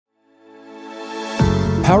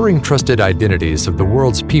powering trusted identities of the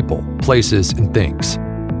world's people, places, and things.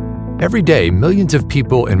 Every day, millions of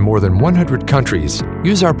people in more than 100 countries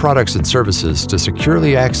use our products and services to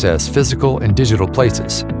securely access physical and digital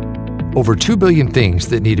places. Over 2 billion things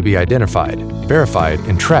that need to be identified, verified,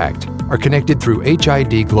 and tracked are connected through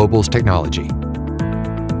HID Global's technology.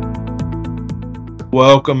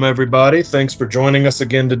 Welcome, everybody. Thanks for joining us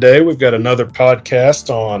again today. We've got another podcast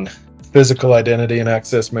on physical identity and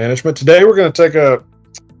access management. Today, we're going to take a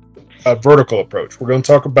vertical approach. We're going to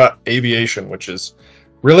talk about aviation, which has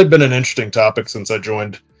really been an interesting topic since I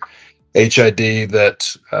joined HID,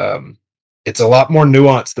 that it's a lot more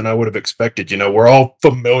nuanced than I would have expected. You know, we're all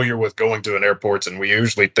familiar with going to an airport, and we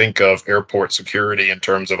usually think of airport security in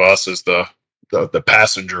terms of us as the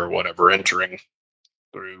passenger or whatever entering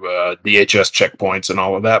through DHS checkpoints and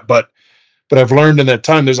all of that. But I've learned in that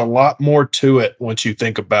time there's a lot more to it once you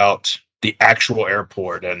think about the actual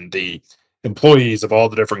airport and the employees of all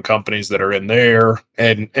the different companies that are in there,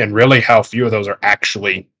 and really how few of those are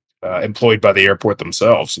actually employed by the airport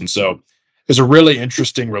themselves. And so there's a really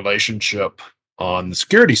interesting relationship on the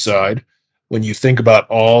security side when you think about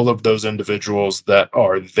all of those individuals that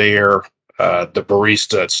are there, the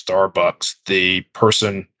barista at Starbucks, the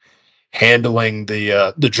person handling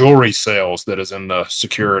the jewelry sales that is in the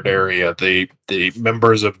secured area, the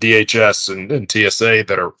members of DHS and TSA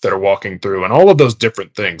that are walking through, and all of those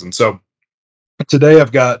different things. And so today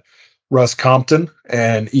I've got Russ Compton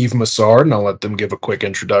and Yves Massard, and I'll let them give a quick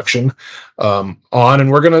introduction on,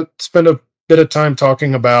 and we're going to spend a bit of time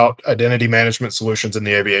talking about identity management solutions in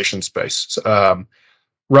the aviation space.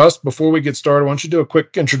 Russ, before we get started, why don't you do a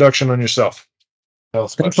quick introduction on yourself?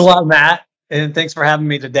 Thanks a lot, Matt, and thanks for having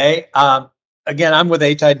me today. Again, I'm with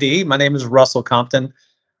HID. My name is Russell Compton.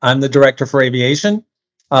 I'm the director for aviation.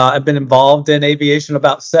 I've been involved in aviation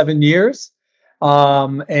about 7 years.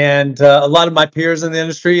 And a lot of my peers in the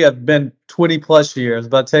industry have been 20 plus years,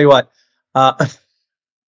 but I'll tell you what,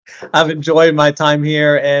 I've enjoyed my time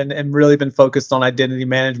here and really been focused on identity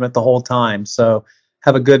management the whole time. So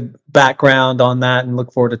have a good background on that and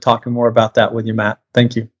look forward to talking more about that with you, Matt.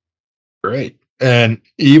 Thank you. Great. And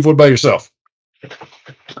Yves, what about yourself?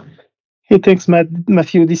 Hey, thanks,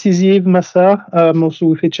 Matthew. This is Yves Massard. I'm also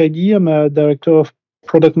with HID. I'm a director of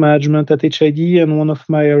product management at HID, and one of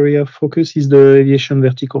my area of focus is the aviation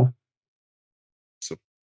vertical.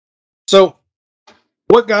 So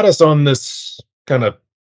what got us on this kind of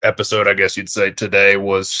episode, I guess you'd say, today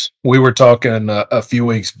was we were talking a few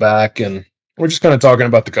weeks back, and we're just kind of talking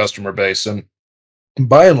about the customer base. And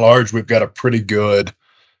by and large, we've got a pretty good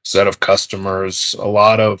set of customers, a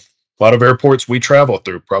lot of airports we travel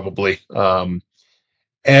through probably.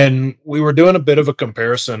 And we were doing a bit of a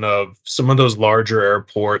comparison of some of those larger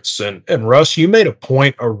airports. And Russ, you made a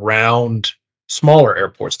point around smaller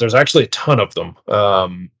airports. There's actually a ton of them.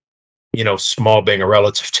 Small being a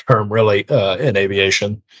relative term, really, in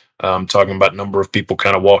aviation. Talking about number of people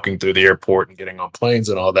kind of walking through the airport and getting on planes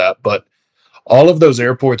and all that. But all of those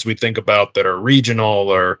airports we think about that are regional,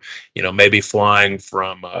 or maybe flying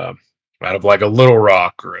from out of like a Little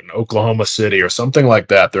Rock or an Oklahoma City or something like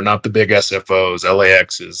that. They're not the big SFOs,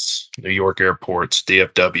 LAXs, New York airports,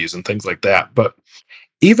 DFWs, and things like that. But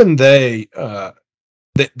even they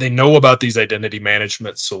know about these identity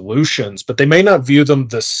management solutions, but they may not view them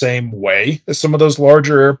the same way as some of those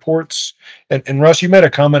larger airports. And Russ, you made a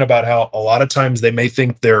comment about how a lot of times they may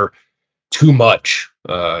think they're too much,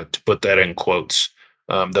 to put that in quotes,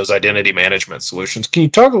 those identity management solutions. Can you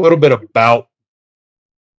talk a little bit about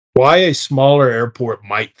why a smaller airport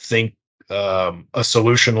might think a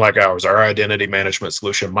solution like ours, our identity management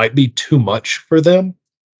solution, might be too much for them?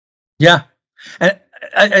 Yeah. And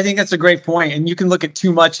I think that's a great point. And you can look at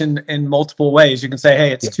too much in multiple ways. You can say,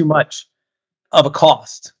 hey, it's too much of a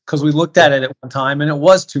cost because we looked at it at one time and it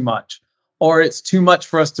was too much. Or it's too much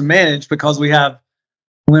for us to manage because we have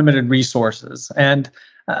limited resources. And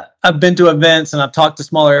I've been to events and I've talked to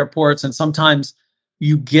smaller airports, and sometimes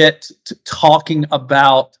you get to talking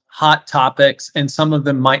about hot topics, and some of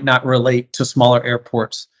them might not relate to smaller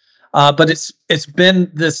airports. But it's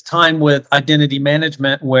been this time with identity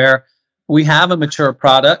management where we have a mature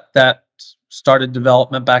product that started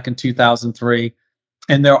development back in 2003,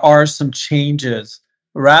 and there are some changes,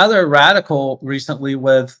 rather radical recently,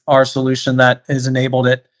 with our solution that has enabled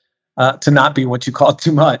it to not be what you call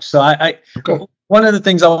too much. So one of the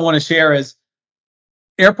things I want to share is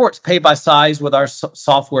airports pay by size with our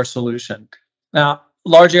software solution. Now,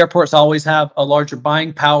 large airports always have a larger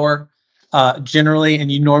buying power generally,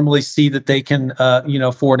 and you normally see that they can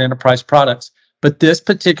afford enterprise products. But this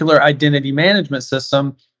particular identity management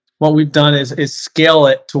system what we've done is scale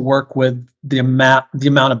it to work with the amount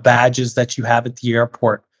of badges that you have at the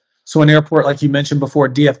airport. So an airport, like you mentioned before,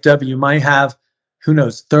 DFW might have, who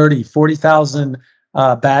knows, 30, 40,000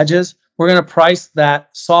 badges. We're going to price that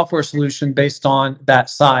software solution based on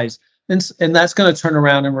that size. And that's going to turn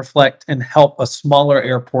around and reflect and help a smaller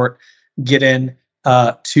airport get in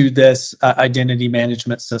to this identity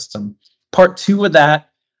management system. Part two of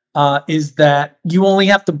that is that you only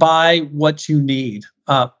have to buy what you need.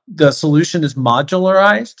 The solution is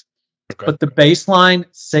modularized, but the baseline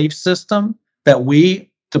safe system that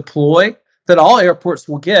we deploy, that all airports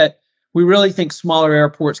will get, we really think smaller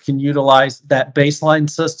airports can utilize that baseline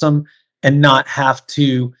system and not have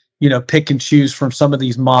to, pick and choose from some of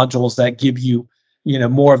these modules that give you,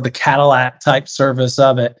 more of the Cadillac type service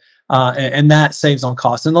of it. And that saves on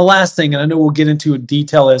cost. And the last thing, and I know we'll get into in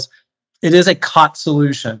detail, is it is a COT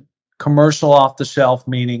solution, commercial off the shelf,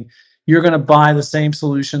 meaning you're going to buy the same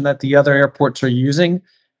solution that the other airports are using.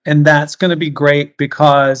 And that's going to be great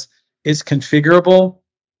because it's configurable,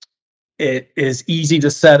 it is easy to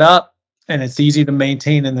set up, and it's easy to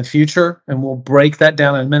maintain in the future. And we'll break that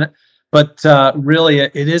down in a minute. But really,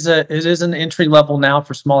 it is an entry level now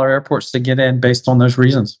for smaller airports to get in based on those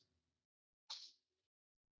reasons.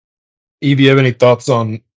 Yves, you have any thoughts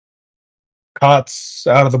on COTS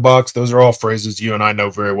out of the box? Those are all phrases you and I know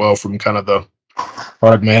very well from kind of the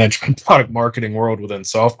product management, product marketing world within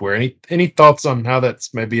software. Any thoughts on how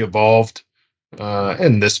that's maybe evolved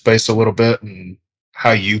in this space a little bit, and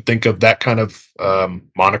how you think of that kind of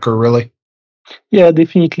moniker, really? Yeah,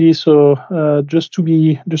 definitely. So just to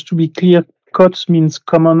be clear, COTS means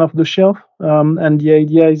common off the shelf, and the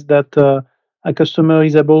idea is that a customer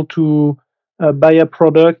is able to buy a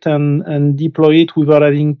product and deploy it without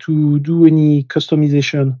having to do any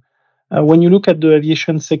customization. When you look at the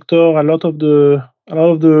aviation sector, a lot of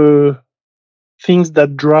the things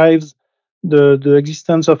that drives the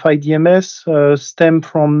existence of IDMS stem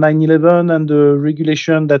from 9/11 and the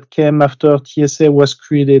regulation that came after TSA was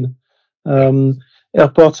created.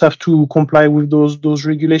 Airports have to comply with those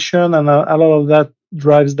regulations, and a lot of that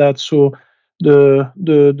drives that. So the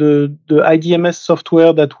IDMS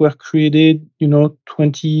software that were created,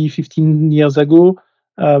 20, 15 years ago,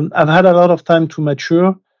 have had a lot of time to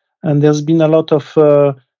mature, and there's been a lot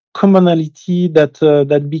of commonality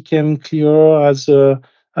that became clearer as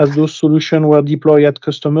those solutions were deployed at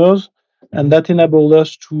customers, and that enabled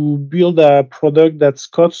us to build a product that's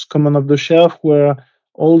COTS, common off the shelf, where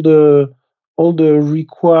all the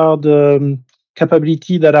required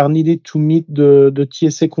capability that are needed to meet the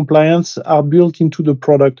TSA compliance are built into the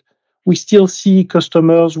product. We still see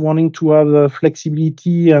customers wanting to have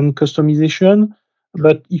flexibility and customization,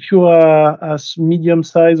 but if you are a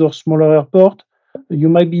medium-sized or smaller airport, you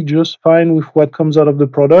might be just fine with what comes out of the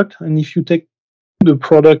product. And if you take the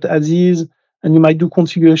product as is, and you might do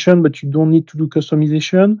configuration, but you don't need to do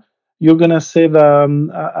customization, you're going to save a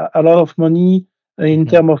lot of money in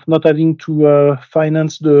terms of not having to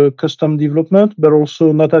finance the custom development, but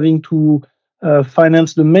also not having to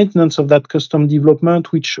finance the maintenance of that custom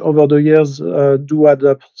development, which over the years do add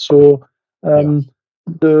up. So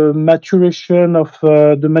the maturation of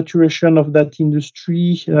that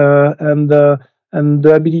industry and the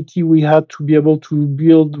ability we had to be able to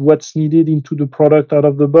build what's needed into the product out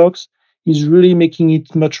of the box is really making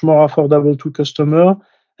it much more affordable to customer.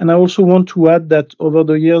 And I also want to add that over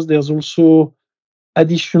the years, there's also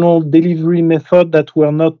additional delivery method that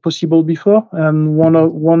were not possible before. And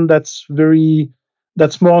one that's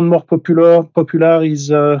more and more popular is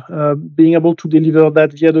being able to deliver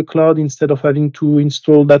that via the cloud instead of having to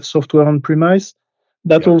install that software on premise.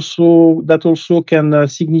 That also can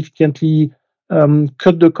significantly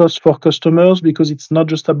cut the cost for customers, because it's not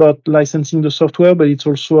just about licensing the software, but it's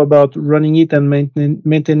also about running it and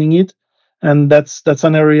maintaining it. And that's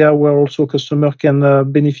an area where also customer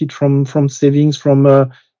can benefit from savings from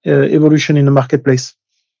evolution in the marketplace.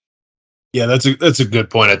 Yeah, that's a good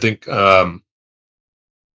point. I think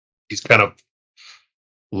these kind of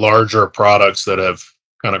larger products that have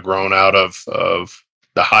kind of grown out of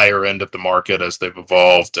the higher end of the market as they've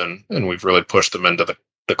evolved, and we've really pushed them into the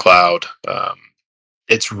cloud.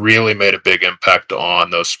 It's really made a big impact on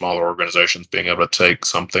those smaller organizations being able to take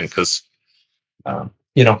something, because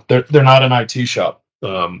they're not an IT shop,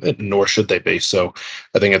 nor should they be. So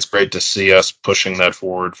I think it's great to see us pushing that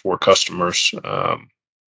forward for customers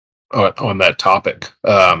on that topic.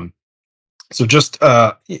 So just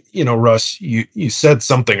Russ, you said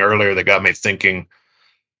something earlier that got me thinking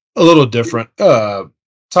a little different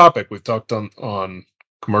topic. We've talked on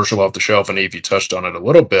commercial off the shelf, and Yves, you touched on it a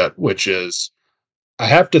little bit, which is, I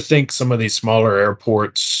have to think some of these smaller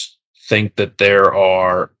airports think that there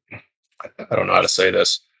are I don't know how to say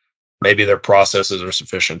this. Maybe their processes are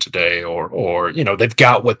sufficient today, or they've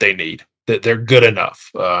got what they need. That they're good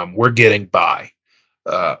enough. We're getting by.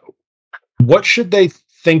 What should they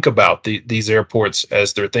think about these airports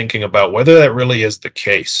as they're thinking about whether that really is the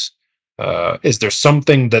case? Is there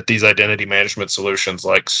something that these identity management solutions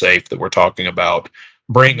like SAFE that we're talking about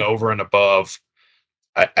bring over and above?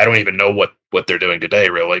 I don't even know what they're doing today,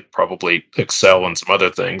 really. Probably Excel and some other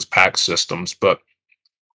things, PAX systems. But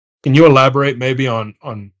can you elaborate maybe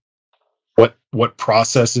on what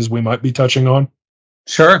processes we might be touching on?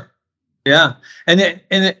 Sure. Yeah.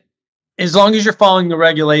 As long as you're following the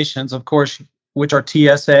regulations, of course, which are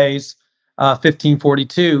TSAs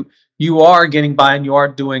 1542, you are getting by and you are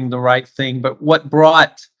doing the right thing. But what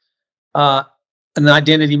brought an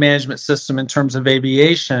identity management system in terms of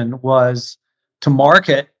aviation was to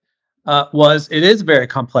market it is very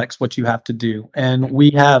complex what you have to do. And we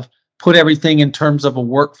have put everything in terms of a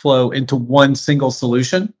workflow into one single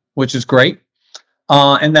solution, which is great.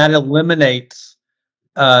 And that eliminates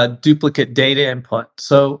duplicate data input.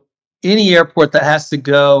 So any airport that has to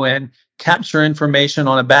go and capture information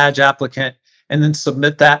on a badge applicant and then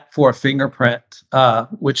submit that for a fingerprint,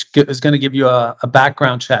 which is going to give you a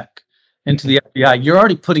background check into the FBI, you're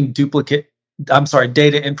already putting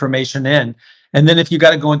data information in. And then if you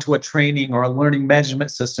got to go into a training or a learning management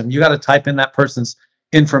system, you got to type in that person's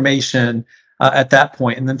information at that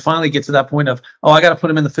point. And then finally get to that point of, I got to put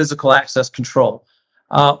them in the physical access control.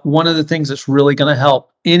 One of the things that's really going to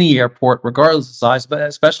help any airport, regardless of size, but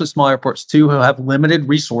especially small airports too, who have limited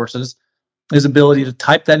resources, is ability to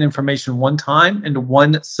type that information one time into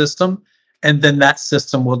one system, and then that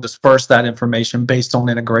system will disperse that information based on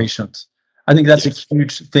integrations. I think that's a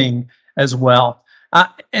huge thing as well.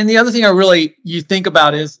 And the other thing you think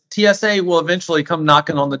about is TSA will eventually come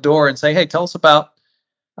knocking on the door and say, hey, tell us about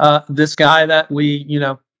this guy that we,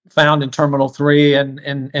 found in Terminal 3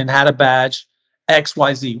 and had a badge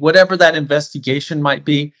XYZ. Whatever that investigation might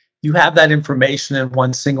be, you have that information in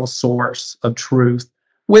one single source of truth,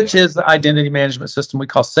 which is the identity management system we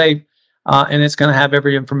call SAFE. And it's going to have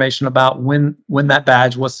every information about when that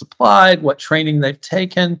badge was supplied, what training they've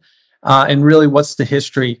taken, and really what's the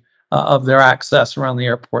history of their access around the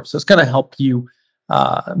airport. So it's going to help you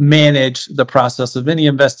manage the process of any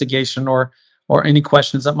investigation or any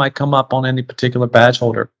questions that might come up on any particular badge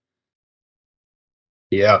holder.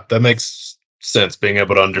 Yeah, that makes sense. Being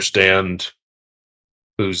able to understand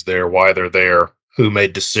who's there, why they're there, who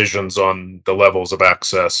made decisions on the levels of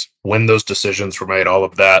access, when those decisions were made, all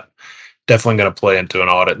of that definitely going to play into an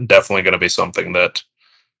audit, and definitely going to be something that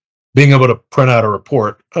being able to print out a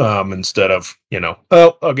report instead of,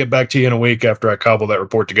 I'll get back to you in a week after I cobble that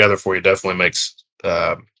report together for you, definitely makes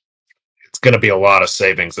it's going to be a lot of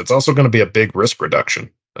savings. It's also going to be a big risk reduction,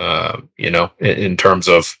 in terms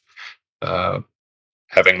of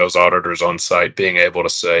having those auditors on site being able to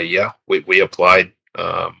say, yeah, we applied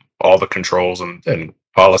all the controls and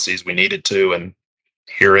policies we needed to, and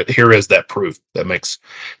here is that proof. That makes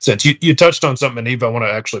sense. You touched on something, and Yves, I want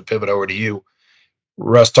to actually pivot over to you.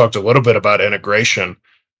 Russ talked a little bit about integration.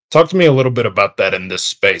 Talk to me a little bit about that in this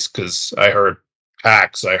space, because I heard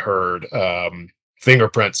PAX, I heard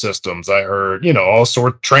fingerprint systems, I heard all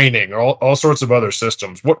sort training, all sorts of other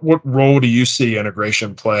systems. What role do you see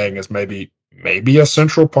integration playing as maybe a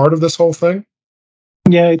central part of this whole thing?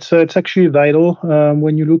 Yeah, it's actually vital.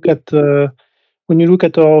 When you look at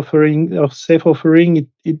our offering, our SAFE offering,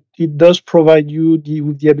 it does provide you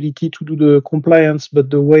with the ability to do the compliance,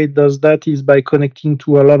 but the way it does that is by connecting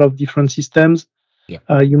to a lot of different systems.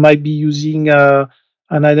 Yeah. You might be using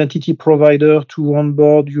an identity provider to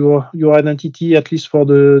onboard your identity, at least for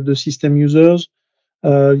the system users.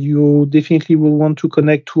 You definitely will want to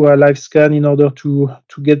connect to a live scan in order to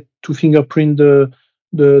get to fingerprint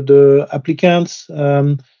the applicants.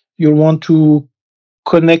 You'll want to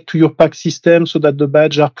connect to your PAC system so that the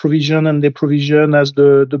badge are provisioned, and they provision as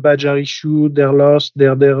the badge are issued, they're lost,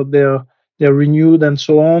 they're renewed, and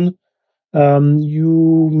so on.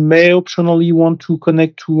 You may optionally want to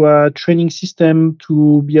connect to a training system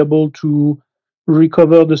to be able to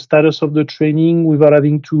recover the status of the training without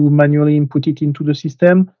having to manually input it into the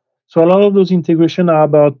system. So a lot of those integrations are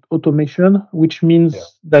about automation, which means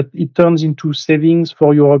that it turns into savings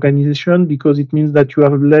for your organization, because it means that you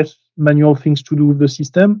have less manual things to do with the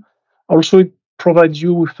system. Also, it provides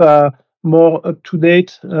you with a more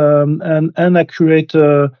up-to-date and accurate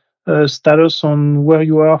status on where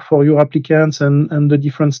you are for your applicants and the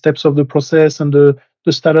different steps of the process and the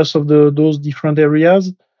status of those different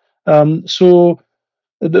areas. So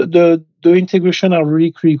the the integration are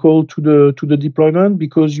really critical to the deployment,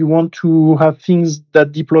 because you want to have things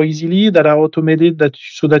that deploy easily, that are automated,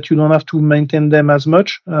 so that you don't have to maintain them as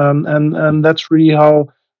much. And that's really how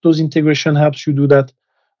those integration helps you do that.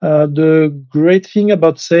 The great thing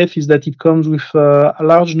about Safe is that it comes with a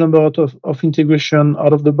large number of integration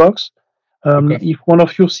out of the box. If one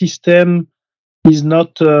of your system is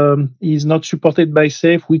not supported by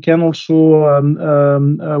Safe, we can also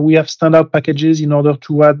we have standard packages in order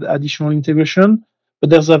to add additional integration. But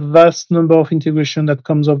there's a vast number of integration that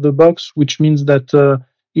comes off the box, which means that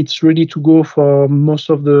it's ready to go for most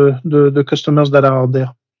of the customers that are out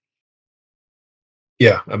there.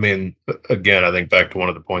 Yeah, I mean, again, I think back to one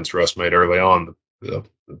of the points Russ made early on. The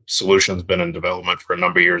solution's been in development for a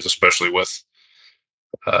number of years, especially with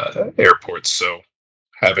airports. So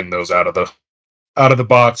having those out of the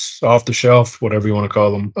box, off the shelf, whatever you want to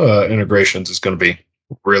call them, integrations is going to be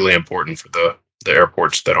really important for the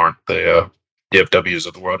airports that aren't the DFWs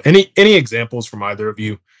of the world. Any examples from either of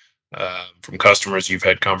you, from customers you've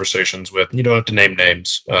had conversations with? You don't have to name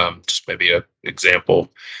names, just maybe an example,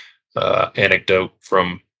 anecdote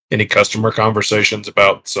from any customer conversations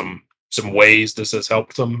about some ways this has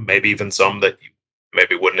helped them, maybe even some that you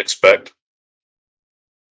maybe wouldn't expect.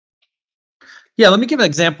 Yeah, let me give an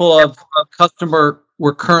example of a customer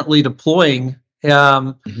we're currently deploying.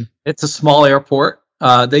 It's a small airport.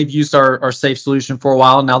 They've used our Safe solution for a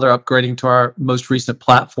while. Now they're upgrading to our most recent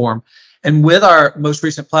platform. And with our most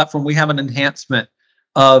recent platform, we have an enhancement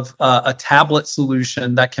of a tablet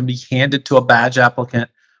solution that can be handed to a badge applicant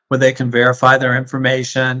where they can verify their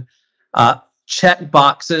information, check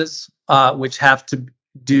boxes, which have to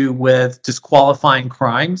do with disqualifying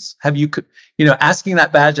crimes. Have you asking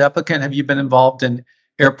that badge applicant, have you been involved in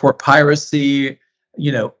airport piracy?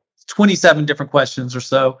 27 different questions or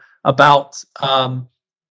so about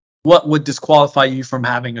what would disqualify you from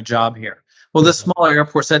having a job here. Well, this smaller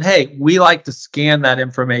airport said, hey, we like to scan that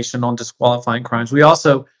information on disqualifying crimes. We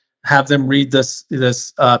also have them read this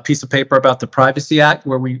piece of paper about the Privacy Act,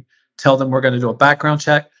 where we tell them we're going to do a background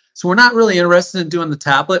check. So we're not really interested in doing the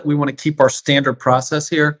tablet. We want to keep our standard process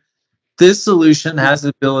here. This solution has the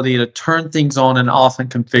ability to turn things on and off and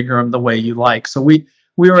configure them the way you like. So we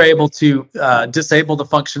were able to disable the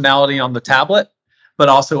functionality on the tablet, but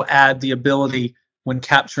also add the ability when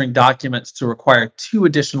capturing documents to require 2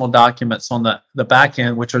 additional documents on the back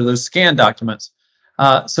end, which are those scan documents.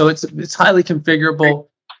 So it's highly configurable,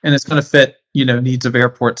 and it's going to fit needs of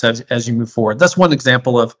airports as you move forward. That's one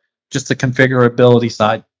example of just the configurability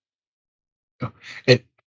side.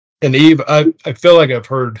 And Yves, I feel like I've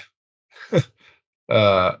heard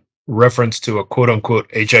reference to a quote unquote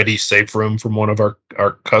HID safe room from one of our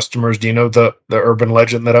customers. Do you know the urban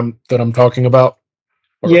legend that I'm talking about?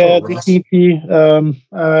 Definitely.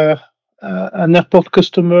 An airport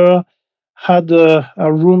customer had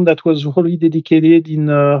a room that was wholly dedicated in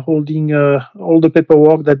holding all the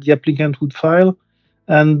paperwork that the applicant would file.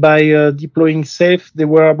 And by deploying Safe, they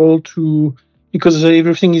were able to, because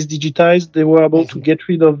everything is digitized, they were able to get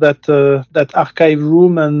rid of that archive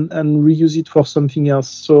room and reuse it for something else.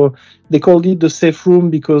 So they called it the Safe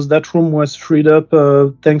room because that room was freed up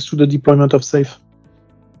thanks to the deployment of Safe.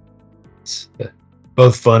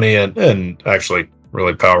 Both funny and actually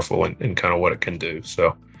really powerful in kind of what it can do.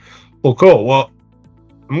 So, well, cool. Well,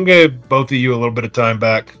 I'm going to give both of you a little bit of time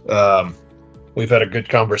back. We've had a good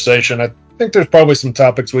conversation. I think there's probably some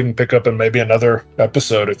topics we can pick up in maybe another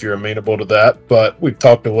episode if you're amenable to that. But we've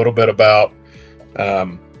talked a little bit about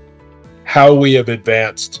how we have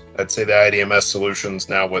advanced, I'd say, the IDMS solutions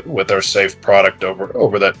now with our Safe product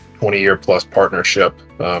over that 20-year plus partnership,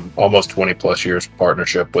 almost 20 plus years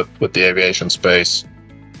partnership with the aviation space.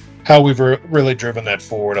 How we've really driven that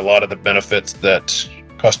forward, a lot of the benefits that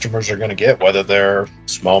customers are going to get, whether they're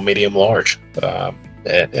small, medium, large,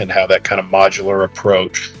 and how that kind of modular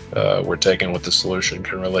approach we're taking with the solution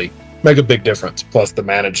can really make a big difference, plus the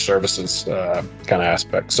managed services kind of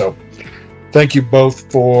aspect. So thank you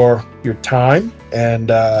both for your time, and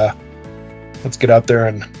let's get out there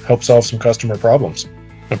and help solve some customer problems.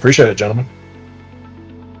 I appreciate it, gentlemen.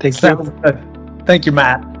 Thank you. Thank you,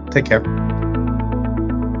 Matt. Take care.